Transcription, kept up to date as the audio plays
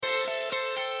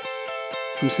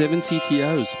From 7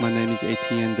 CTOs, my name is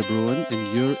Etienne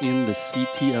and you're in the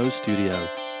CTO studio.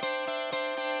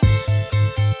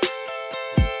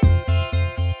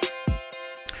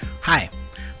 Hi,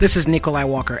 this is Nikolai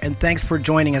Walker, and thanks for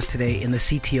joining us today in the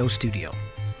CTO studio.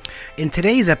 In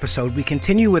today's episode, we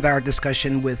continue with our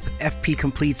discussion with FP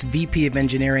Complete's VP of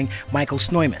Engineering, Michael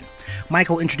Snoyman.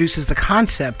 Michael introduces the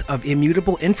concept of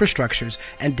immutable infrastructures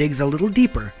and digs a little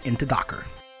deeper into Docker.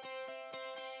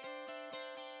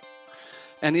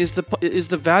 And is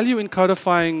the value in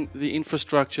codifying the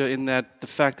infrastructure in that the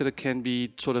fact that it can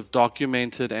be sort of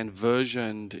documented and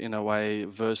versioned in a way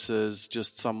versus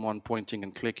just someone pointing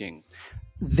and clicking?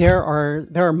 There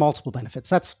are multiple benefits.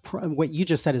 That's what you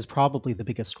just said is probably the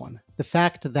biggest one. The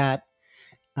fact that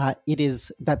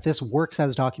that this works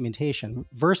as documentation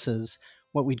versus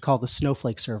what we'd call the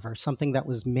snowflake server, something that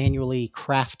was manually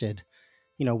crafted,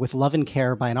 with love and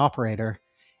care by an operator,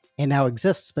 and now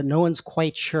exists, but no one's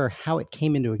quite sure how it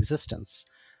came into existence.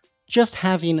 Just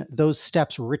having those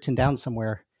steps written down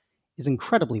somewhere is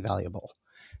incredibly valuable.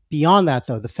 Beyond that,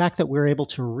 though, the fact that we're able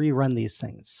to rerun these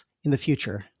things in the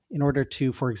future in order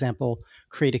to, for example,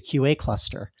 create a QA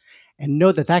cluster and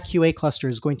know that that QA cluster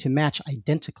is going to match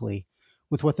identically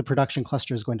with what the production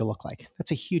cluster is going to look like.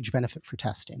 That's a huge benefit for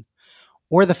testing.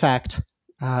 Or the fact,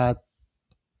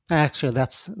 actually,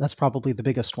 that's probably the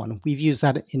biggest one. We've used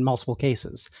that in multiple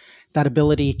cases. That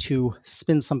ability to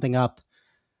spin something up,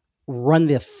 run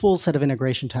the full set of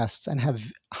integration tests, and have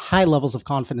high levels of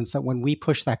confidence that when we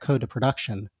push that code to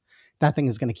production, that thing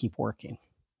is going to keep working.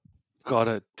 Got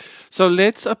it. So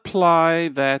let's apply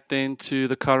that then to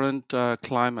the current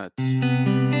climate.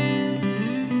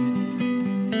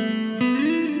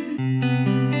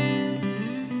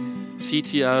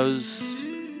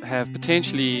 CTOs have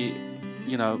potentially,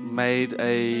 made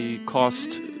a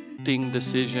costing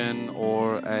decision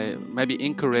or maybe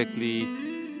incorrectly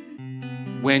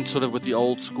went sort of with the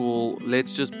old school,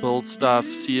 let's just build stuff,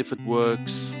 see if it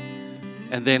works,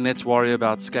 and then let's worry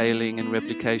about scaling and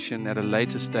replication at a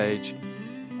later stage.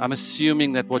 I'm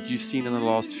assuming that what you've seen in the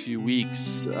last few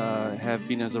weeks have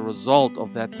been as a result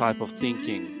of that type of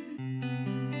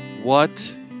thinking. How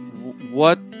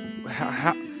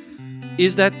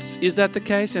is that the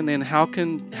case? And then how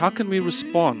can we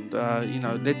respond?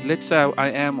 Let's say I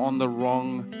am on the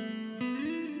wrong.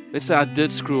 Let's say I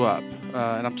did screw up,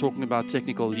 and I'm talking about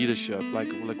technical leadership.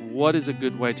 Like what is a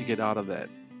good way to get out of that?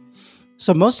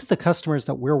 So most of the customers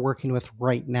that we're working with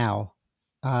right now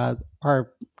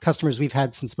are customers we've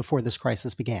had since before this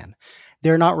crisis began.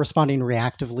 They're not responding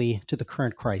reactively to the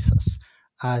current crisis.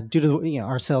 Due to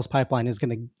our sales pipeline is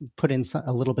going to put in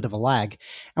a little bit of a lag,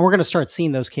 and we're going to start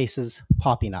seeing those cases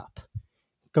popping up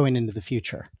going into the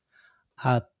future.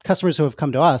 Customers who have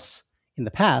come to us in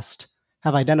the past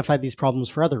have identified these problems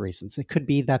for other reasons. It could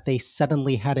be that they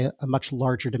suddenly had a much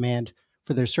larger demand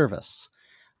for their service.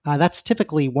 That's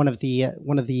typically one of the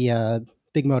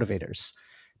big motivators.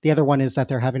 The other one is that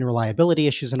they're having reliability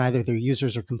issues and either their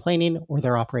users are complaining or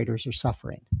their operators are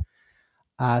suffering.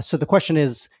 So the question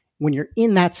is, when you're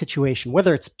in that situation,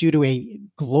 whether it's due to a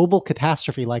global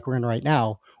catastrophe like we're in right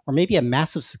now, or maybe a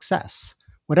massive success,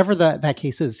 whatever that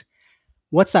case is,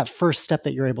 what's that first step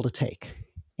that you're able to take?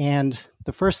 And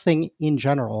the first thing in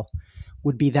general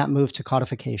would be that move to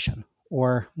codification,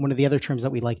 or one of the other terms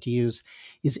that we like to use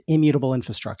is immutable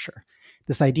infrastructure.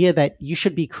 This idea that you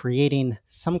should be creating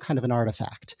some kind of an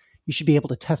artifact. You should be able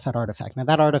to test that artifact. Now,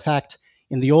 that artifact,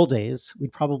 in the old days,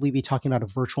 we'd probably be talking about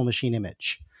a virtual machine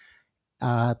image.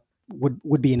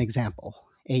 Would be an example.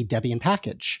 A Debian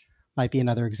package might be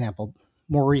another example.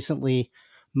 More recently,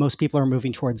 most people are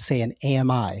moving towards, say, an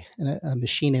AMI, a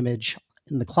machine image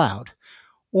in the cloud,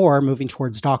 or moving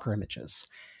towards Docker images.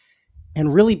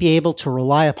 And really be able to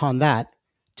rely upon that,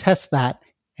 test that,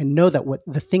 and know that what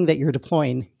the thing that you're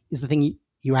deploying is the thing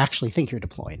you actually think you're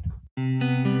deploying.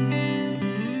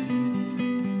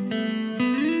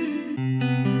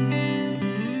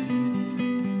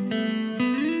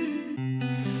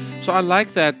 So I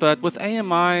like that, but with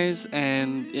AMIs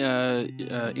and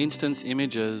instance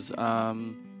images,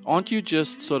 aren't you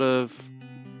just sort of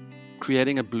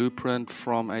creating a blueprint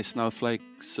from a Snowflake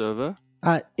server?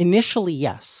 Initially,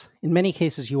 yes. In many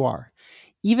cases, you are.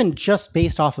 Even just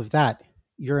based off of that,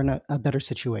 you're in a better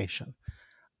situation.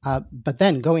 But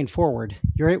then going forward,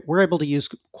 we're able to use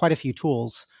quite a few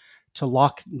tools to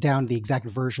lock down the exact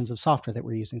versions of software that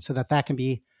we're using so that can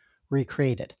be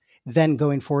recreated. Then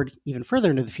going forward even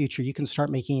further into the future, you can start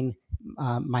making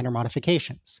minor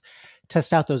modifications.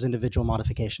 Test out those individual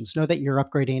modifications. Know that you're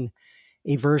upgrading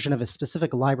a version of a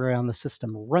specific library on the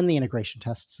system. Run the integration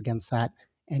tests against that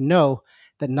and know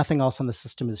that nothing else on the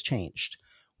system has changed.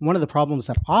 one of the problems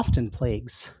that often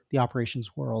plagues the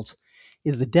operations world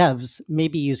is the devs may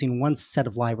be using one set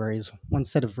of libraries, one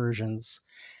set of versions,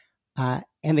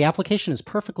 and the application is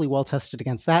perfectly well tested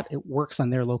against that. It works on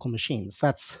their local machines.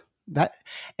 That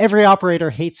every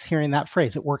operator hates hearing that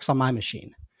phrase. It works on my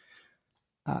machine.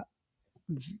 The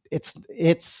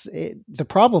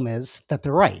problem is that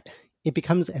they're right. It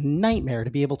becomes a nightmare to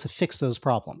be able to fix those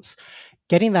problems.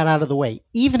 Getting that out of the way,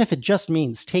 even if it just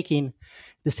means taking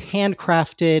this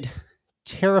handcrafted,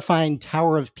 terrifying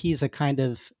Tower of Pisa kind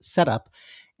of setup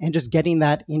and just getting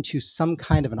that into some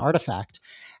kind of an artifact,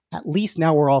 at least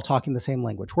now we're all talking the same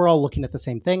language. We're all looking at the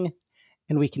same thing,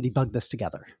 and we can debug this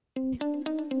together.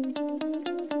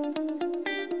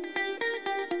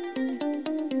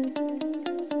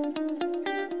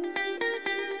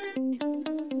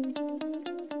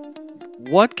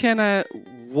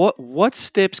 What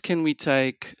steps can we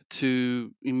take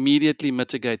to immediately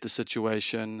mitigate the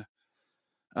situation?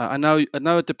 I know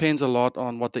it depends a lot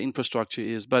on what the infrastructure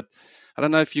is, but I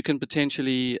don't know if you can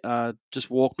potentially just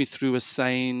walk me through a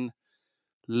sane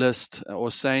list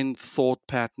or sane thought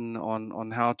pattern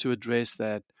on how to address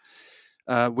that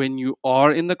when you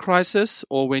are in the crisis,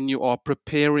 or when you are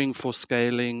preparing for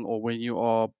scaling, or when you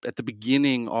are at the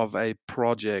beginning of a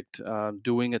project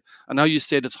doing it. I know you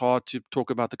said it's hard to talk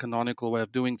about the canonical way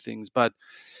of doing things, but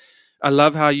I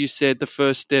love how you said the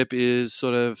first step is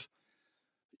sort of,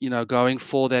 going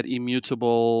for that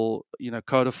immutable,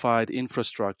 codified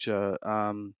infrastructure.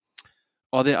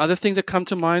 Are there other things that come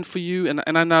to mind for you?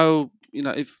 And I know,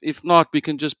 if not, we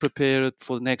can just prepare it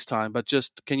for the next time. But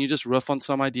can you just riff on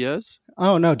some ideas?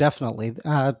 Oh, no, definitely.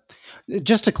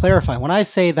 Just to clarify, when I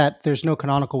say that there's no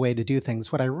canonical way to do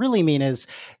things, what I really mean is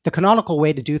the canonical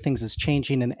way to do things is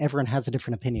changing, and everyone has a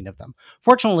different opinion of them.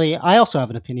 Fortunately, I also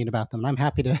have an opinion about them, and I'm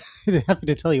happy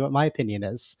to tell you what my opinion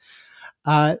is.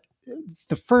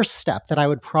 The first step that I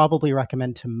would probably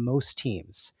recommend to most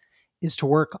teams is to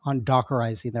work on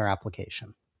Dockerizing their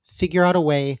application. Figure out a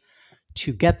way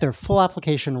to get their full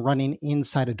application running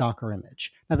inside a Docker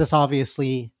image. Now, this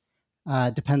obviously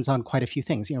depends on quite a few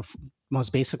things.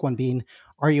 Most basic one being,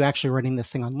 are you actually running this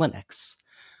thing on Linux?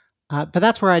 But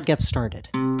that's where I'd get started.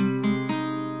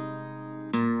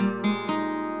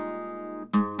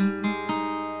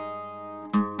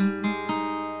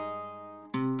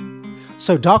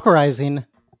 So Dockerizing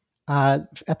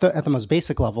at the most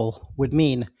basic level would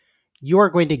mean you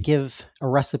are going to give a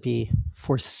recipe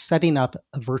for setting up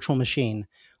a virtual machine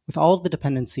with all of the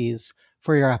dependencies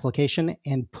for your application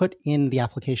and put in the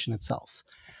application itself.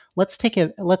 Let's take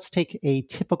a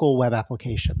typical web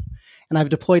application, and I've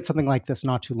deployed something like this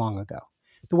not too long ago.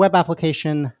 The web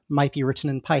application might be written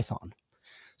in Python.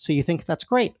 So you think, that's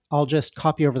great. I'll just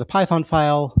copy over the Python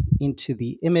file into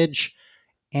the image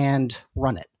and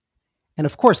run it. And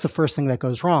of course, the first thing that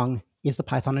goes wrong is the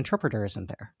Python interpreter isn't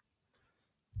there.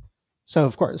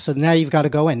 So now you've got to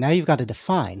go in. Now you've got to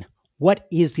define what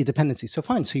is the dependency. So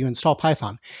fine, so you install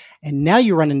Python, and now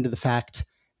you run into the fact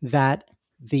that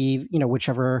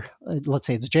whichever, let's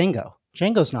say it's Django.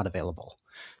 Django's not available.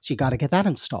 So you got to get that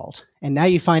installed. And now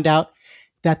you find out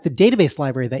that the database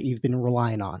library that you've been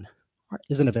relying on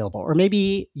isn't available. Or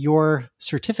maybe your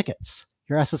certificates,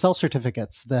 your SSL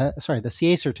certificates, the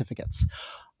CA certificates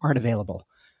aren't available.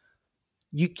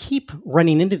 You keep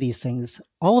running into these things.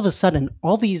 All of a sudden,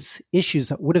 all these issues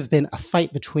that would have been a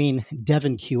fight between dev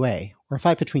and QA, or a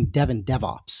fight between dev and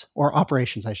DevOps, or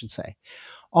operations, I should say,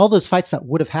 all those fights that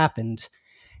would have happened,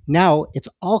 now it's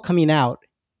all coming out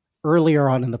earlier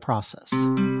on in the process.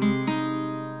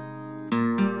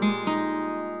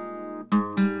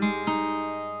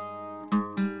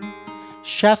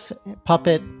 Chef,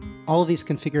 Puppet, all of these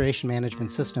configuration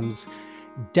management systems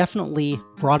definitely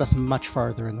brought us much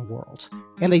farther in the world.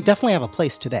 And they definitely have a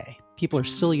place today. People are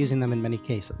still using them in many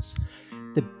cases.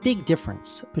 The big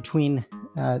difference between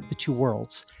the two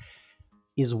worlds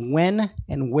is when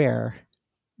and where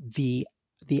the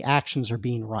actions are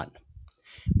being run.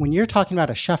 When you're talking about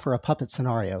a Chef or a Puppet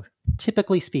scenario,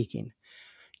 typically speaking,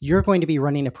 you're going to be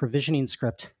running a provisioning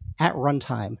script at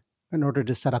runtime in order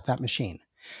to set up that machine.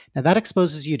 Now that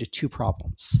exposes you to two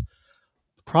problems.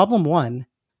 Problem one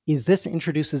is this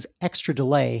introduces extra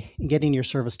delay in getting your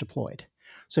service deployed.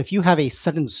 So if you have a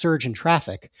sudden surge in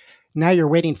traffic, now you're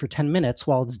waiting for 10 minutes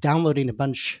while it's downloading a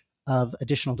bunch of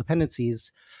additional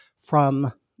dependencies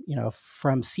from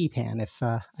CPAN, if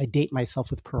I date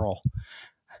myself with Perl.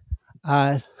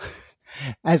 As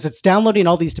it's downloading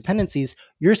all these dependencies,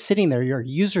 you're sitting there, your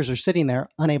users are sitting there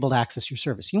unable to access your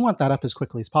service. You want that up as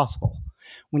quickly as possible.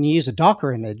 When you use a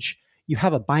Docker image, you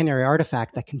have a binary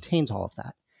artifact that contains all of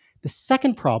that. The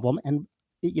second problem, and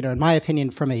in my opinion,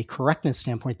 from a correctness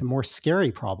standpoint, the more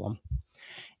scary problem,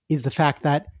 is the fact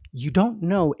that you don't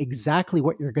know exactly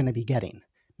what you're going to be getting.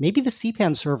 Maybe the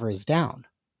CPAN server is down.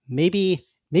 Maybe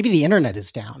the internet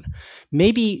is down.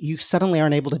 Maybe you suddenly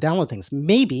aren't able to download things.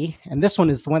 Maybe, and this one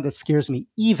is the one that scares me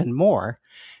even more,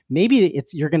 maybe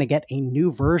you're going to get a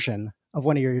new version of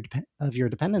one of your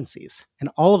dependencies. And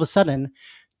all of a sudden,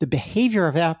 the behavior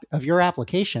of your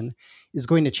application is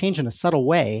going to change in a subtle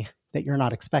way that you're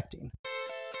not expecting.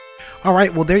 All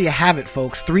right, well, there you have it,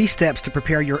 folks. 3 steps to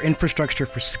prepare your infrastructure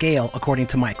for scale, according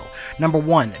to Michael. Number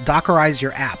 1, Dockerize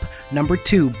your app. Number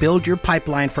 2, build your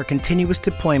pipeline for continuous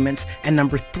deployments. And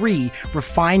number 3,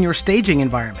 refine your staging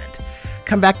environment.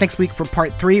 Come back next week for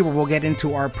part 3, where we'll get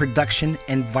into our production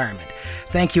environment.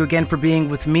 Thank you again for being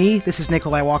with me. This is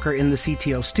Nikolai Walker in the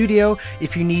CTO Studio.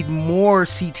 If you need more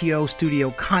CTO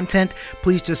Studio content,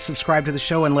 please just subscribe to the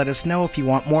show and let us know. If you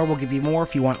want more, we'll give you more.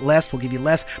 If you want less, we'll give you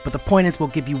less. But the point is, we'll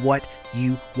give you what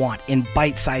you want in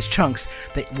bite-sized chunks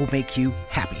that will make you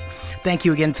happy. Thank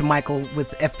you again to Michael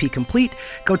with FP Complete.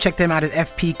 Go check them out at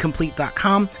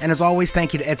fpcomplete.com. And as always,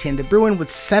 thank you to Etienne de Bruin with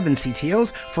 7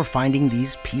 CTOs for finding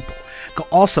these people.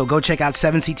 Go check out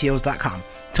 7ctos.com.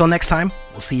 Till next time,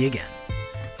 we'll see you again.